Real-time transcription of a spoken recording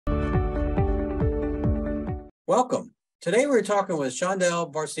Welcome. Today we're talking with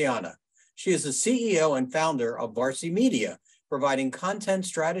Shondell Varcianna. She is the CEO and founder of Varci Media, providing content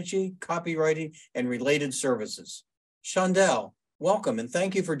strategy, copywriting, and related services. Shondell, welcome and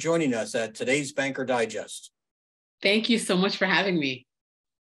thank you for joining us at today's Banker Digest. Thank you so much for having me.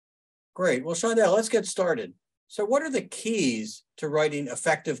 Great. Well, Shondell, let's get started. So what are the keys to writing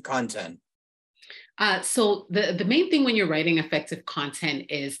effective content? So the main thing when you're writing effective content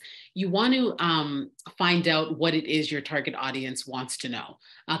is you want to find out what it is your target audience wants to know,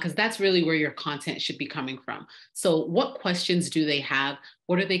 because that's really where your content should be coming from. So what questions do they have?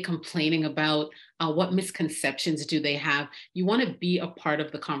 What are they complaining about? What misconceptions do they have? You want to be a part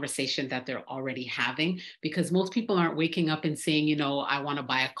of the conversation that they're already having, because most people aren't waking up and saying, I want to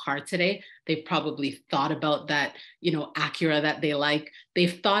buy a car today. They've probably thought about that, Acura that they like.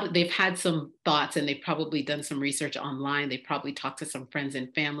 They've had some thoughts and they've probably done some research online. They probably talked to some friends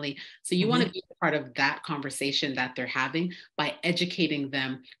and family. So you want to be a part of that conversation that they're having by educating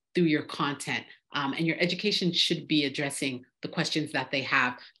them through your content. And your education should be addressing the questions that they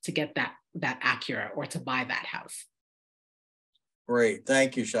have to get that Acura or to buy that house. Great.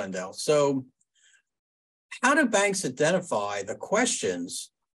 Thank you, Shondell. So how do banks identify the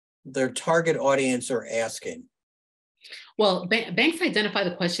questions their target audience are asking? Well, banks identify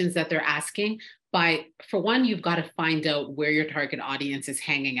the questions that they're asking by, for one, you've got to find out where your target audience is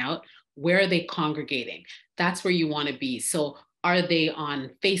hanging out. Where are they congregating? That's where you want to be. So are they on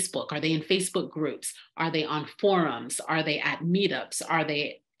Facebook? Are they in Facebook groups? Are they on forums? Are they at meetups? Are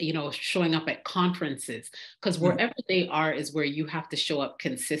they, showing up at conferences? Because wherever they are is where you have to show up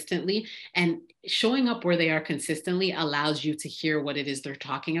consistently. And showing up where they are consistently allows you to hear what it is they're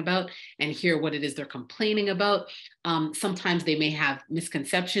talking about and hear what it is they're complaining about. Sometimes they may have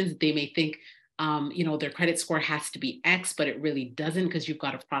misconceptions. They may think, their credit score has to be X, but it really doesn't, because you've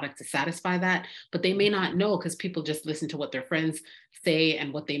got a product to satisfy that. But they may not know, because people just listen to what their friends say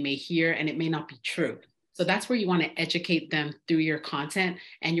and what they may hear, and it may not be true. So that's where you want to educate them through your content,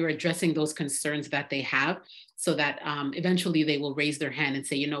 and you're addressing those concerns that they have, so that eventually they will raise their hand and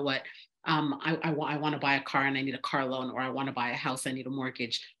say, you know what, I want to buy a car and I need a car loan, or I want to buy a house, I need a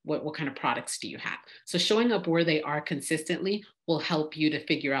mortgage. What kind of products do you have? So showing up where they are consistently will help you to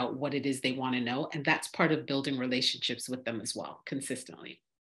figure out what it is they want to know. And that's part of building relationships with them as well, consistently.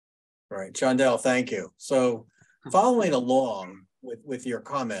 Right. Shondell, thank you. So following along with your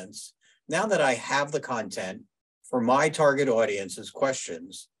comments, now that I have the content for my target audience's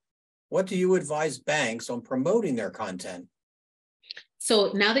questions, what do you advise banks on promoting their content?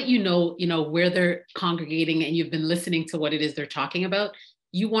 So now that you know where they're congregating and you've been listening to what it is they're talking about,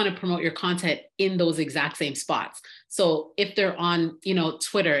 you want to promote your content in those exact same spots. So if they're on,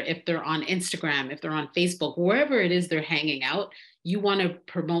 Twitter, if they're on Instagram, if they're on Facebook, wherever it is they're hanging out, you want to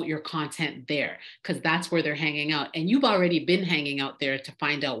promote your content there, because that's where they're hanging out. And you've already been hanging out there to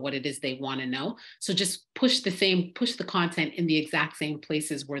find out what it is they want to know. So just push the content in the exact same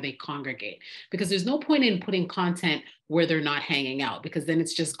places where they congregate, because there's no point in putting content where they're not hanging out, because then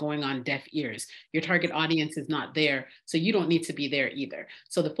it's just going on deaf ears. Your target audience is not there, so you don't need to be there either.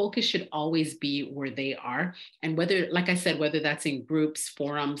 So the focus should always be where they are. And whether, like I said, whether that's in groups,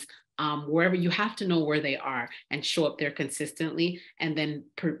 forums, wherever, you have to know where they are and show up there consistently, and then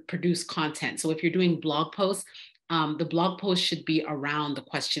produce content. So if you're doing blog posts, the blog post should be around the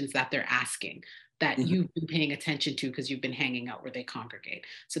questions that they're asking, that you've been paying attention to because you've been hanging out where they congregate.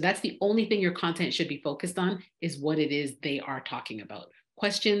 So that's the only thing your content should be focused on, is what it is they are talking about.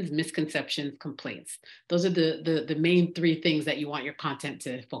 Questions, misconceptions, complaints. Those are the main three things that you want your content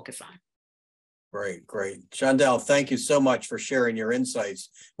to focus on. Great, great. Shondell, thank you so much for sharing your insights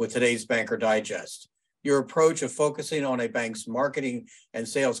with today's Banker Digest. Your approach of focusing on a bank's marketing and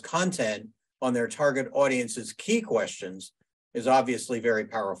sales content on their target audience's key questions is obviously very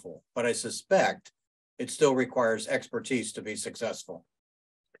powerful, but I suspect it still requires expertise to be successful.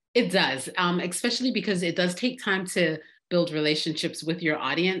 It does, especially because it does take time to build relationships with your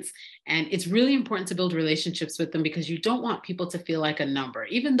audience. And it's really important to build relationships with them, because you don't want people to feel like a number,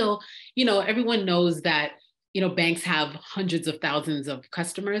 even though, everyone knows that, banks have hundreds of thousands of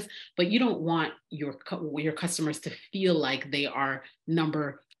customers, but you don't want your customers to feel like they are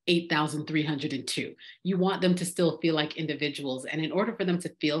number 8,302. You want them to still feel like individuals. And in order for them to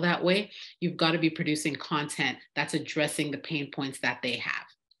feel that way, you've got to be producing content that's addressing the pain points that they have.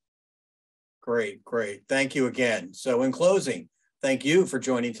 Great, great. Thank you again. So in closing, thank you for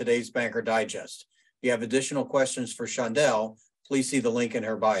joining today's Banker Digest. If you have additional questions for Shondell, please see the link in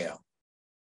her bio.